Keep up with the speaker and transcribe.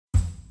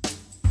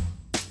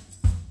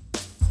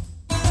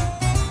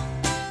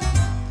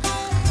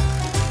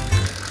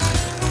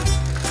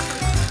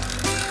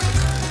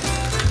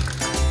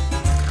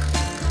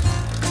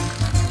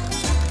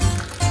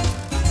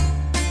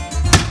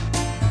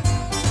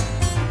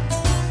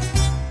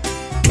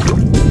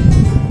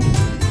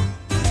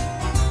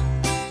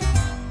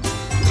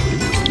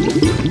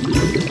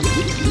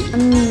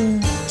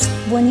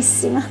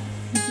buonissima.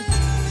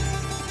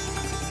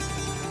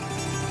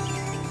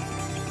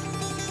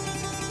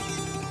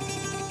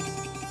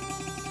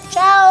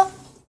 Ciao!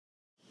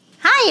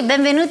 Hi,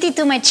 benvenuti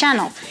to my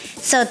channel.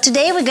 So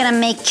today we're gonna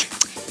make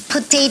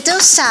potato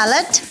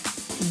salad.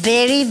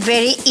 Very,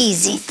 very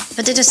easy.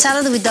 Potato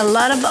salad with a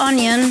lot of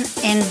onion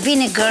and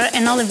vinegar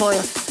and olive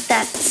oil.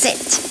 That's it.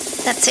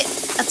 That's it.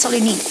 That's all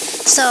you need.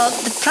 So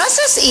the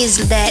process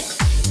is that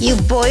you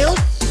boil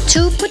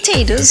 2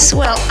 potatoes.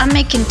 Well, I'm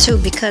making 2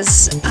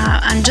 because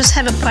I just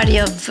have a party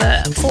of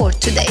 4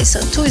 today, so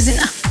 2 is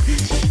enough.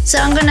 So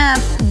I'm gonna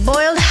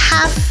boil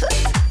halfway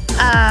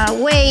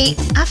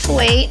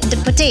the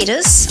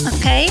potatoes,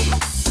 okay?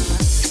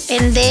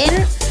 And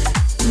then,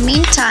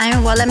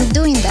 meantime, while I'm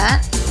doing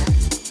that,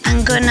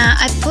 I'm gonna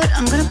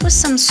put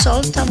some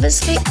salt,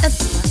 obviously, a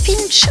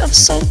pinch of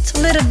salt, a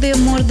little bit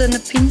more than a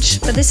pinch,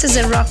 but this is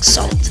a rock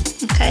salt,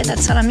 okay?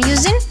 That's what I'm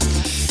using.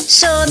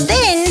 So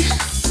then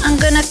I'm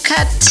gonna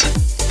cut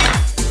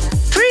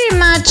pretty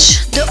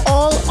much the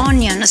whole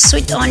onion, a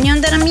sweet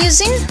onion that I'm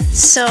using.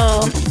 So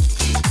I'm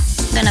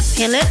gonna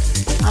peel it,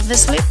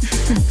 obviously,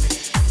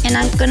 and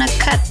I'm gonna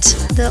cut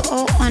the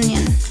whole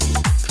onion.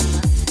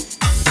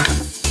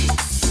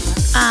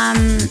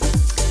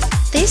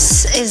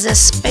 This is a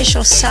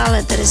special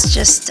salad that is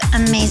just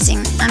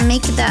amazing. I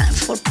make that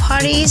for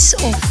parties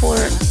or for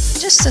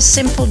just a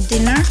simple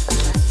dinner.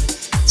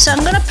 So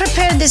I'm gonna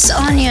prepare this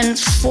onion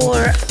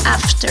for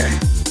after,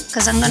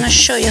 because I'm gonna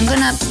show you. I'm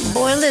gonna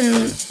boil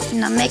and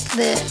make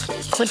the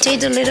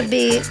potato a little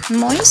bit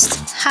moist,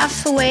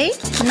 halfway,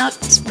 not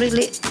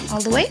really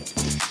all the way.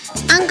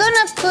 I'm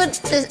gonna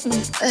put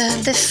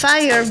the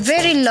fire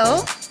very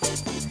low,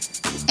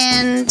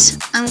 and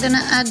I'm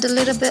gonna add a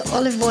little bit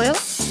olive oil.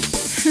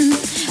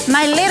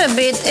 My little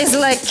bit is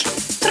like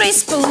 3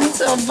 spoons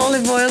of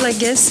olive oil, I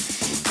guess.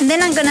 And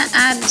then I'm gonna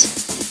add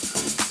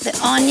the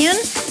onion.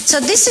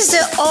 So this is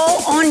the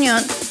whole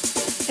onion.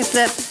 It's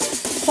the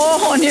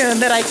whole onion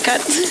that I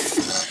cut.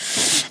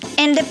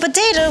 And the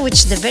potato,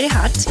 which is very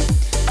hot,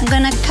 I'm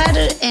gonna cut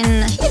it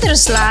in either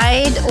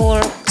slide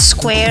or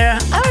square,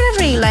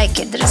 however you like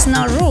it. There is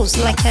no rules,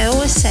 like I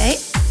always say.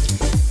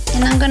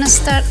 And I'm gonna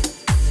start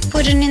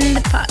putting in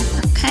the pot,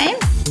 okay?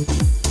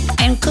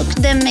 And cook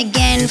them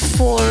again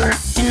for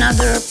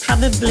another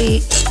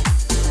probably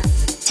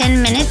 10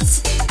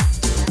 minutes.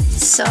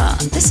 So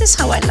this is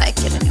how I like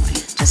it anyway.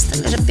 Just a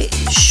little bit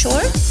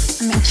short.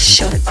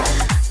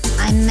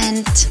 I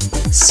meant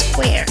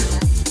square.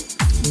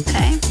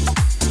 Okay.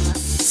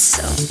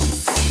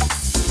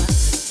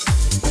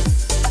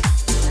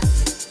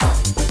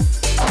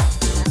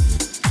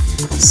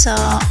 So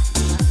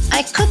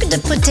I cook the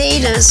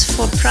potatoes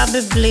for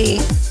probably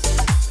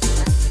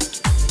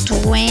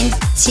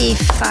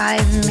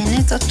 25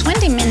 minutes or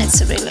 20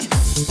 minutes really.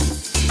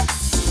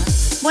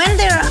 When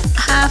they're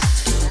half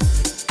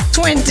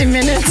 20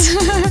 minutes,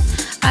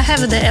 I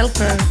have the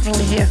helper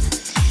really here.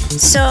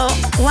 So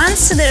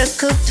once they're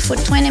cooked for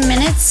 20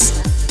 minutes,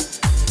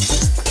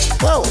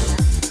 whoa,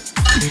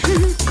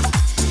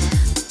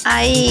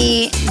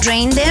 I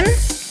drain them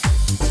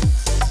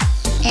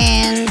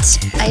and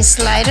I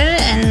slide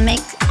it and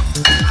make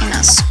in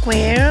a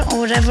square or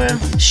whatever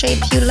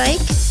shape you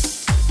like.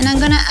 And I'm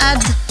gonna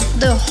add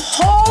the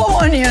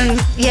whole onion.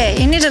 Yeah,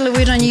 in Italy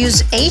we don't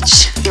use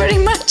H very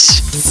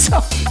much,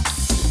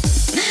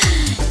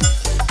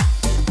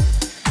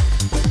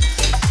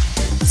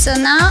 so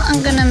now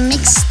I'm gonna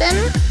mix them,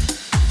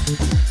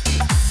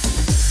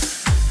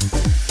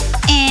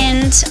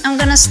 and I'm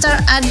gonna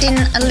start adding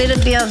a little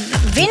bit of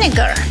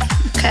vinegar,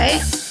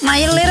 okay?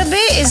 My little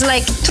bit is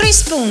like 3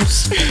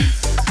 spoons,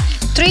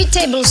 3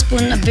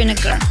 tablespoons of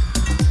vinegar.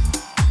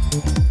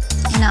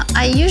 You know,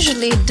 I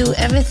usually do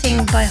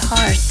everything by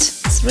heart.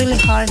 It's really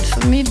hard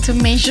for me to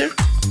measure,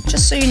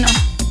 just so you know.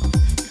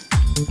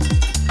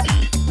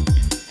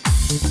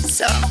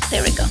 So,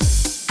 there we go.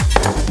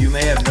 You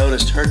may have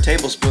noticed her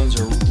tablespoons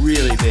are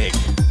really big.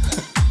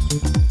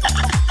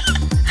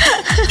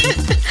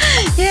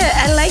 Yeah,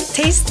 I like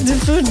taste the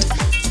food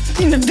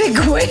in a big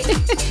way.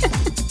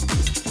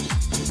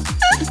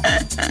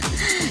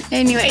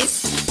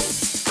 Anyways,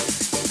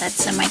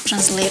 that's my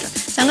translator.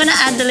 So I'm gonna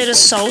add a little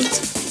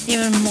salt,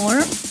 even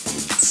more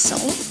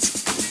salt.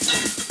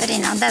 But you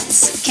know, that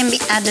can be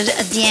added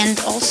at the end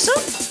also.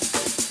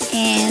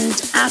 And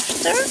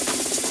after,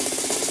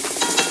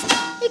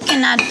 you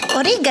can add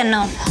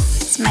oregano.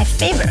 It's my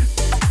favorite.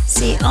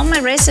 See, all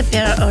my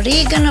recipes are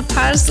oregano,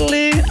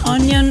 parsley,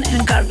 onion,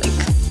 and garlic.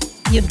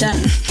 You're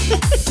done.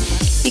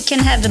 You can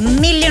have a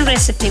million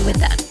recipes with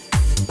that.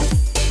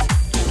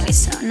 Anyway,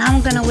 so now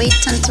I'm gonna wait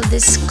until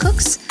this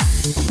cooks.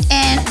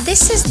 And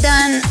this is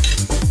done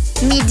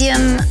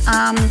medium,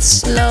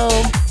 slow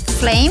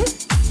flame.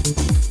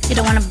 You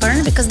don't want to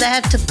burn because they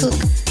have to cook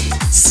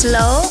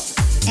slow,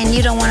 and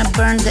you don't want to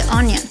burn the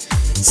onion.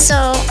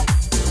 So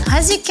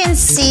as you can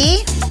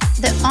see,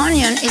 the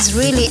onion is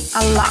really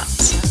a lot,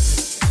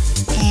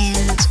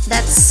 and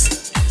that's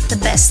the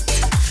best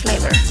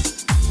flavor.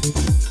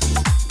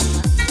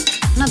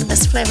 Not the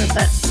best flavor,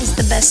 but it's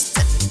the best,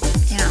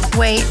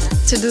 way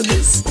to do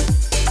this.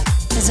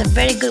 is a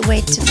very good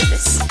way to do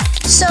this.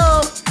 So,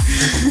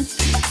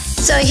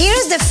 so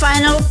here's the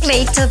final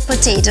plate of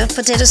potato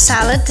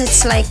salad.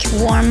 It's like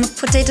warm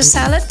potato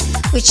salad,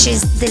 which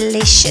is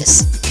delicious,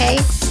 okay?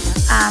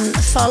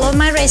 Follow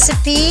my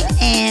recipe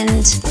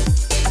and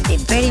be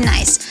very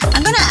nice.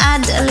 I'm gonna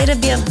add a little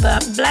bit of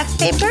black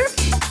pepper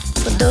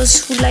for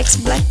those who likes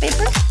black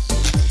pepper.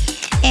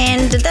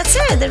 And that's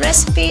it, the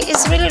recipe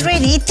is really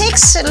ready. It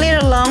takes a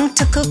little long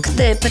to cook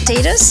the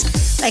potatoes,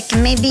 like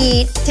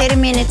maybe 30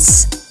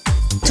 minutes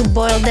to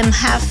boil them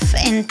half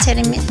and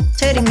 30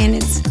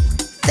 minutes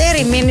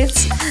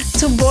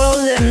to boil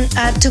them,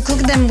 to cook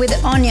them with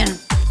the onion.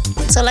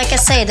 So like I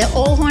say, the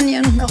whole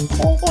onion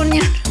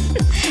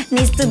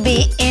needs to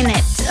be in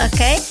it,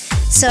 okay?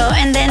 So,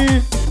 and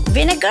then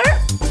vinegar,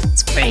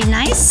 it's very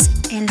nice.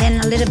 And then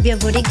a little bit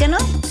of oregano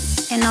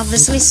and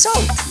obviously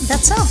salt.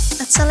 That's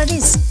all it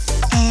is.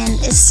 And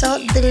it's so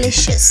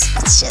delicious.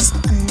 It's just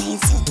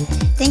amazing.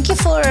 Thank you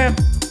for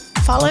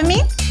following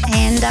me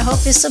and I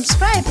hope you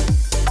subscribe.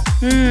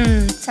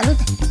 Salute.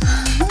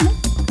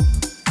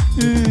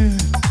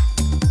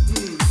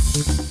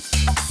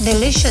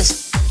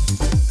 Delicious.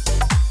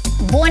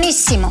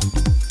 Buonissimo.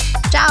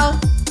 Ciao.